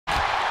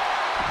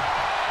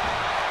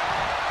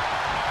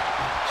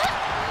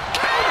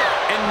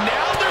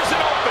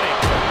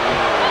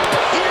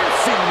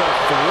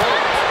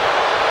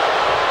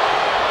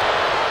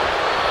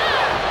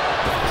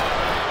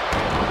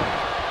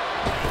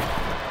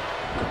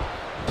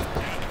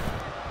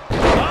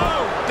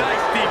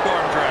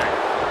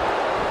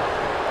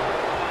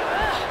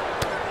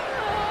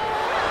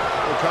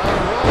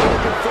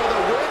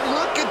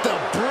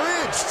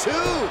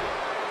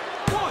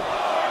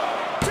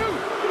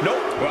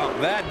Well,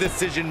 that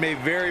decision may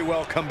very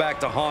well come back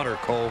to haunt her,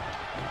 Cole.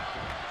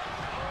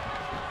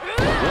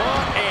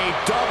 What a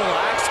double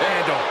axe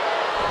handle.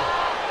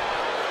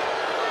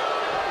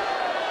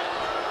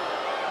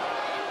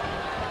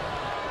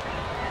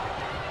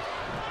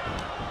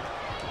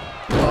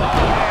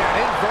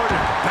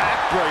 Inverted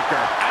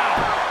backbreaker.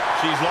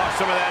 Ow! She's lost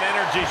some of that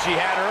energy she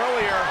had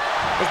earlier.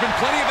 There's been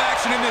plenty of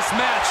action in this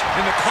match,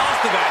 and the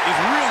cost of that is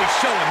really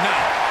showing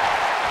now.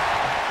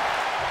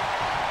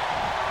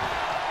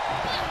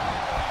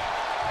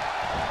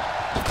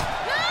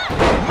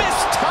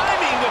 Missed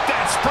timing with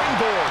that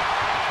springboard.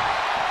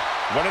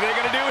 What are they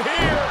going to do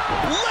here?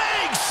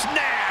 Leg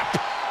snap!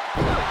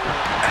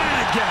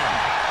 And again.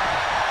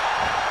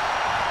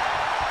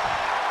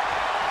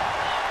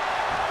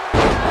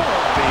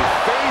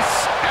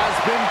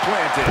 Been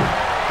planted.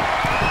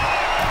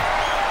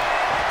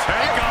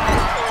 Take off.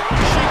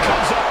 She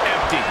comes up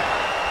empty.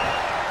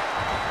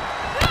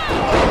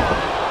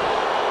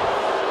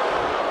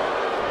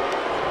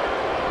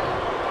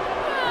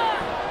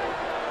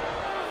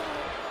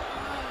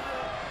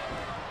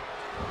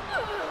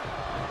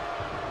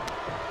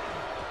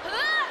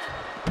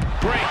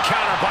 Great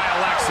counter by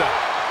Alexa.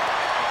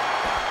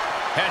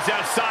 Heads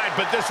outside,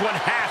 but this one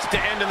has to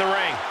end in the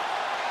ring.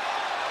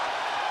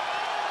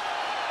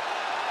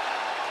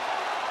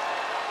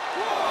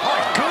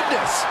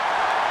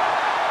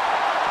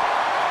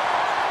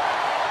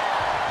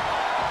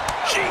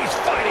 She's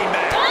fighting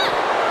back.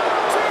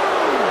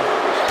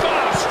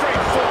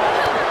 Straight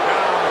forward.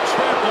 Now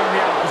trampling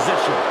the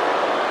opposition.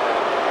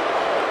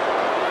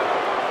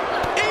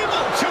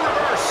 Able to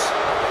reverse.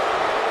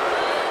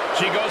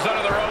 She goes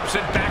under the ropes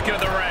and back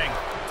into the ring.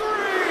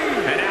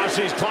 And now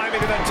she's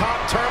climbing to the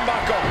top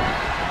turnbuckle.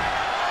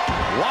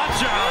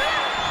 Watch out.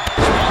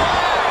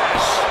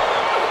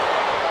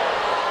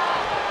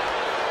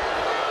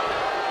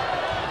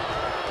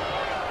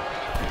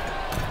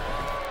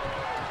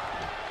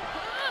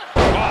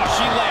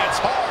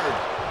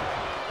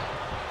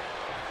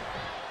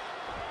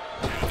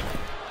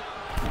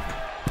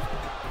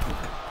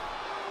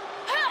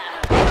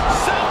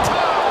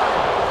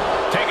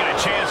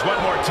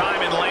 One more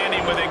time and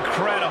landing with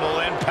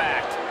incredible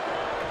impact.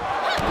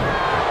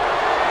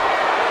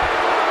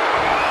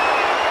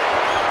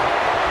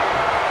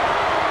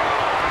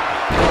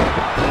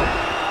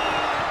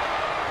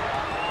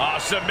 Oh,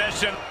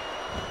 submission.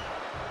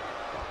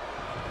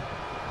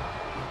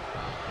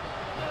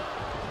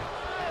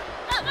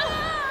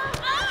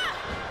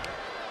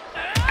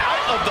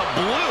 Out of the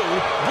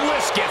blue,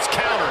 Bliss gets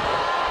countered.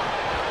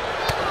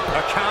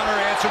 A counter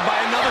answered by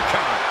another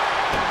counter.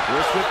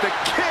 Bliss with the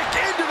kick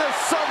into the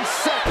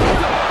sunset.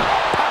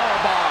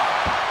 Powerbomb.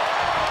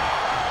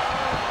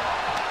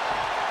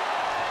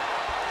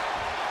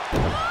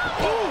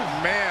 Oh,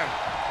 man.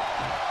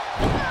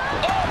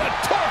 Oh, the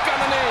torque on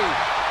the knee.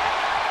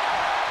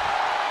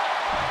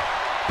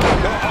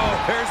 Uh-oh,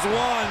 here's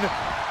one.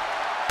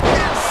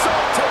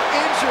 Insult to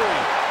injury.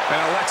 And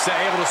Alexa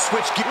able to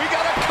switch gears. We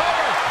got a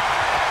cover.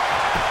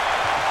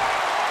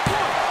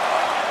 1,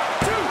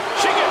 2.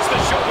 She gets the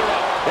shoulder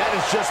up. That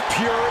is just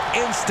pure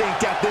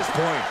instinct at this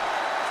point.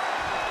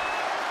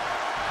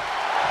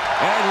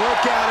 And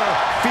look at her,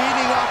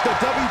 feeding off the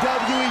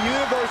WWE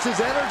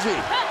Universe's energy.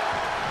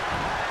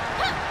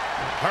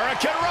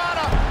 Hurricane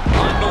Rana.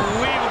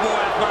 Unbelievable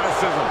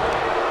athleticism.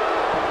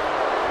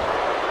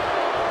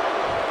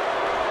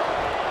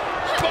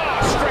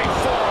 Straight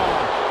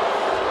forearm.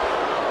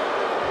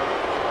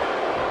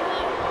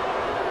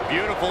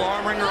 Beautiful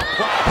arm wringer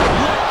applied.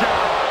 Look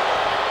out.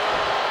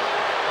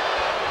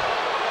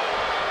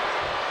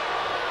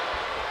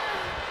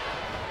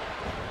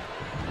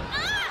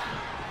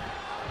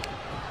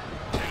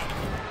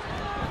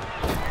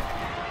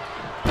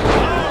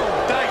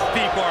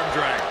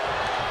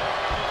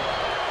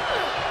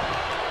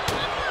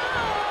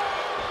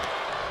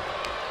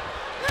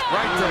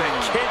 Right to the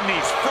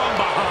kidneys from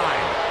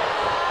behind.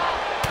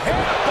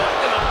 Headbutt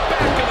to the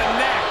back of the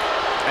neck.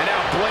 And now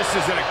Bliss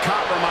is in a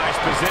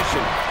compromised position.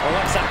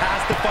 Alexa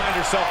has to find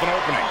herself an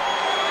opening.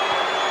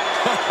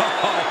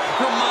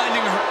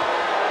 Reminding her.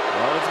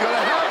 Oh, it's going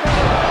to happen.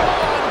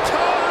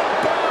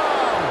 One-time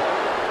bomb.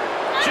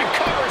 She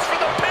covers for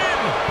the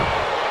pin.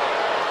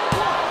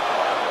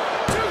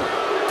 1,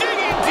 2.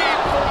 Digging deep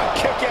for a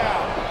kick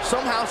out.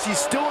 Somehow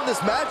she's still in this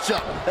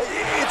matchup.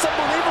 It's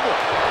unbelievable.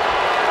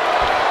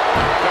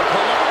 The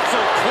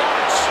colossal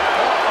clutch.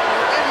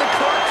 In the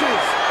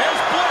clutches. Is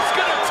Bliss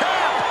gonna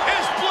tap?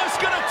 Is Bliss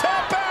gonna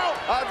tap out?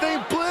 I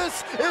think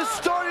Bliss is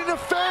starting to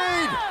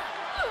fade.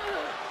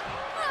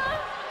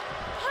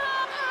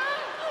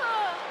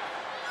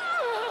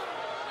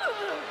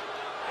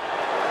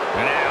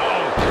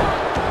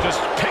 Now,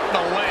 just pick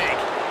the leg.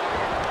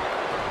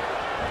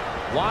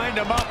 Wind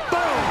him up.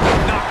 Boom.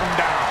 Knock him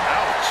down.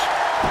 Ouch.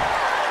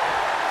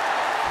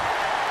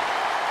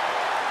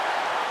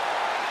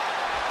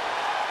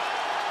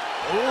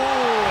 Ooh,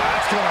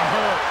 that's gonna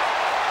hurt.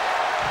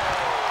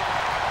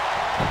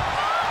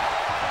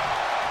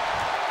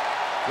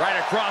 Right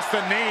across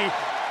the knee.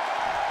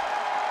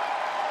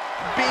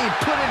 Being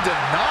put into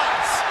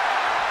knots.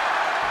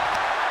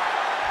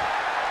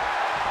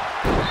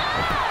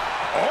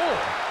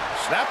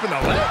 snapping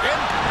the leg.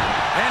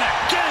 And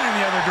again in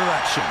the other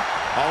direction.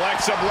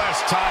 Alexa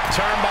Bliss, top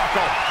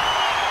turnbuckle.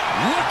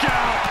 Look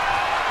out!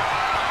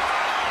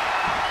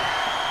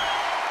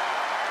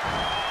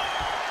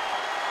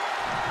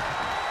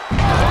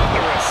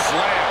 Thunderous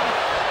slam.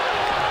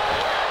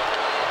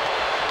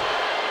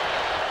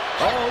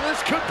 Oh, this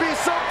could be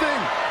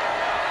something.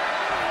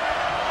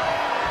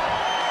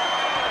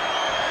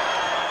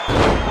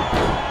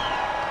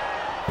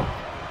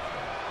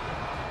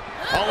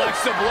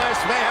 Alexa Bliss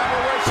may have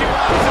her where she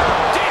wants her.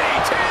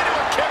 DDT into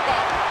a kip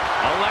up.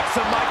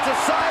 Alexa might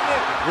decide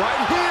it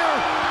right here.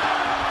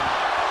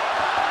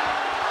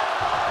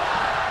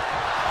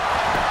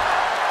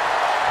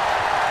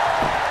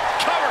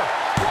 Cover.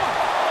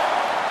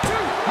 1,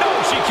 2. No,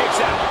 she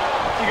kicks out.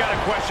 You got a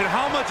question.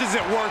 How much is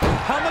it worth?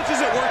 How much is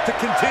it worth to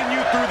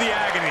continue through the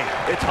agony?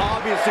 It's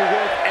obviously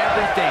worth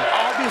everything.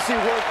 Obviously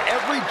worth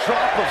every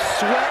drop of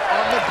sweat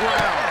on the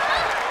ground.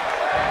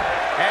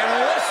 And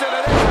listen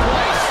to this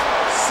place.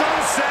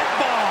 Sunset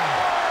bomb.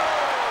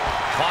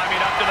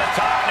 Climbing up to the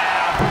top now.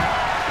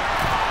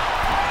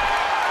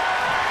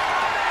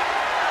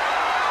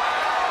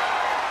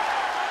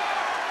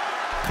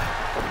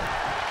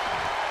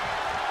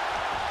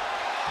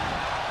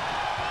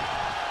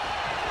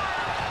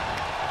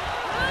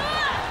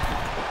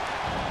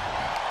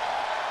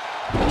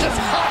 Just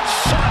hot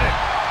shot it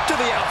to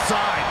the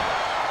outside.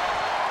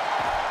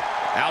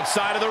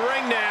 Outside of the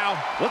ring now.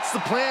 What's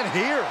the plan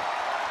here?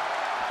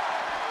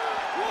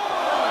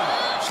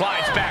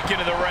 Slides back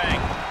into the ring.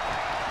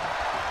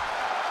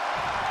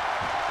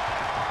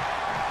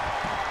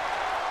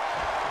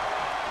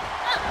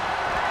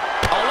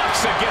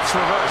 Alexa gets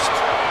reversed.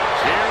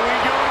 Here we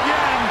go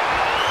again.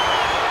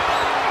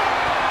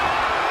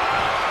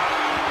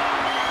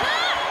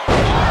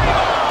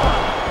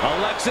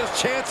 Alexa's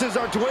chances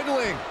are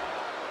dwindling.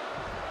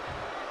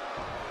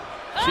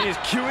 She is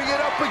queuing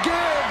it up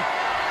again.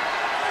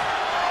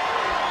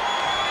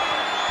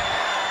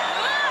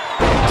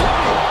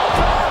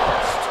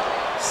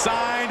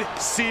 Signed,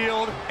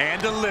 sealed,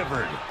 and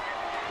delivered.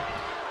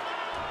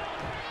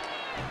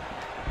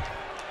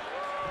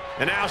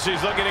 And now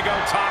she's looking to go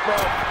top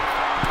rope.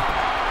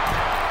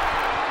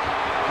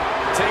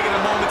 Taking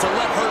a moment to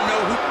let her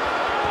know who...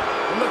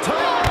 From the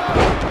top.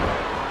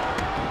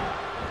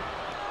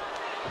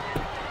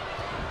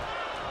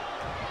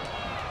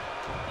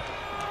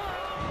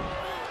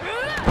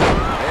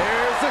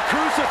 There's the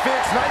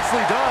crucifix.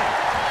 Nicely done.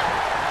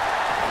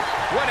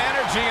 What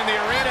energy in the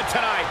arena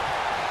tonight.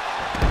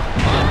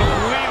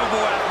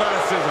 Unbelievable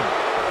athleticism.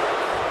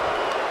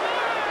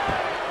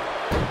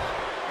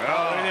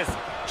 Oh, and it's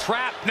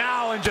trapped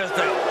now in just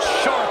a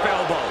sharp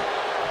elbow.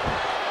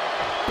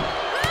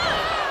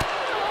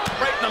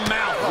 Right in the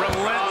mouth,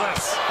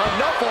 relentless.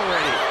 Enough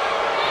already.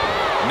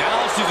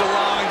 Now she's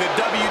allowing the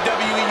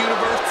WWE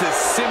Universe to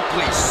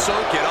simply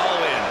soak it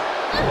all in.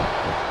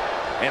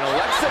 And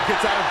Alexa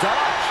gets out of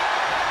dodge.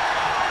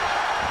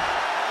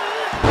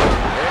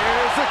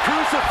 There's the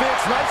crucifix.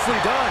 Nicely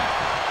done.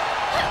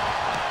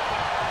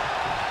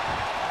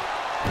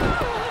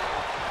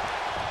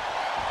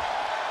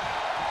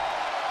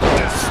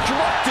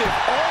 Destructive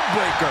arm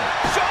breaker.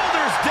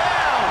 Shoulders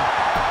down.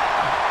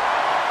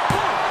 1,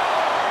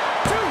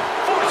 2.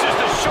 Forces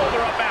the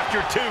shoulder up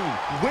after 2.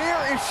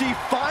 Where is she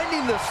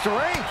finding the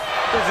strength?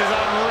 This is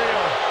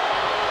unreal.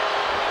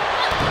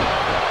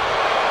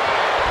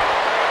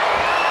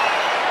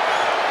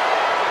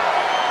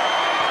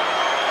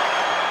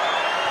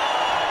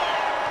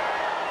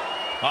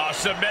 Oh,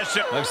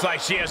 submission. Looks like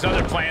she has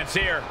other plans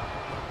here.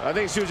 I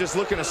think she was just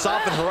looking to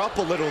soften her up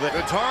a little bit.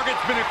 The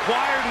target's been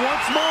acquired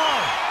once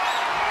more.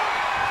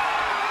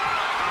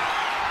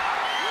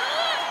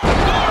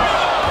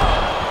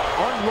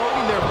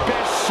 Unloading their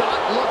best shot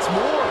once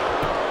more.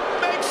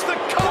 Makes the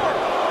cover.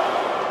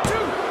 2,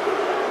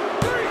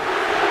 3.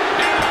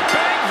 And a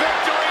big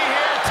victory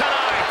here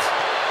tonight.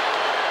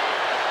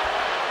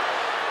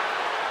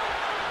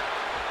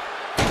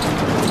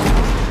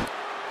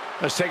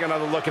 Let's take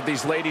another look at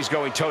these ladies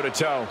going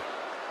toe-to-toe.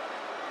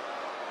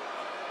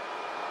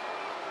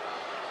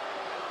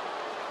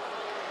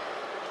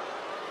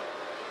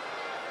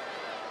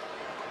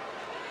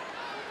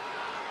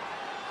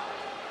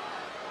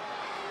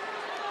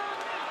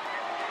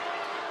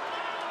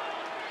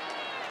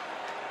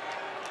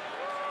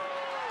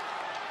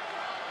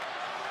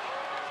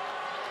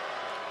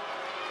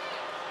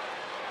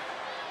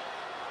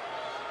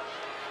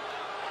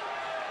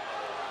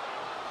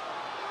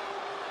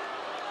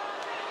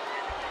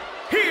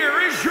 Here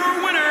is your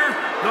winner,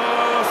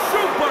 the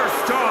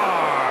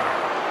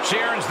Superstar. She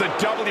earns the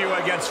W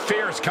against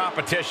fierce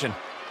competition.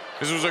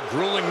 This was a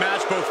grueling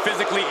match both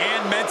physically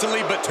and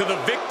mentally, but to the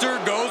victor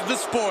goes the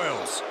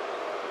spoils.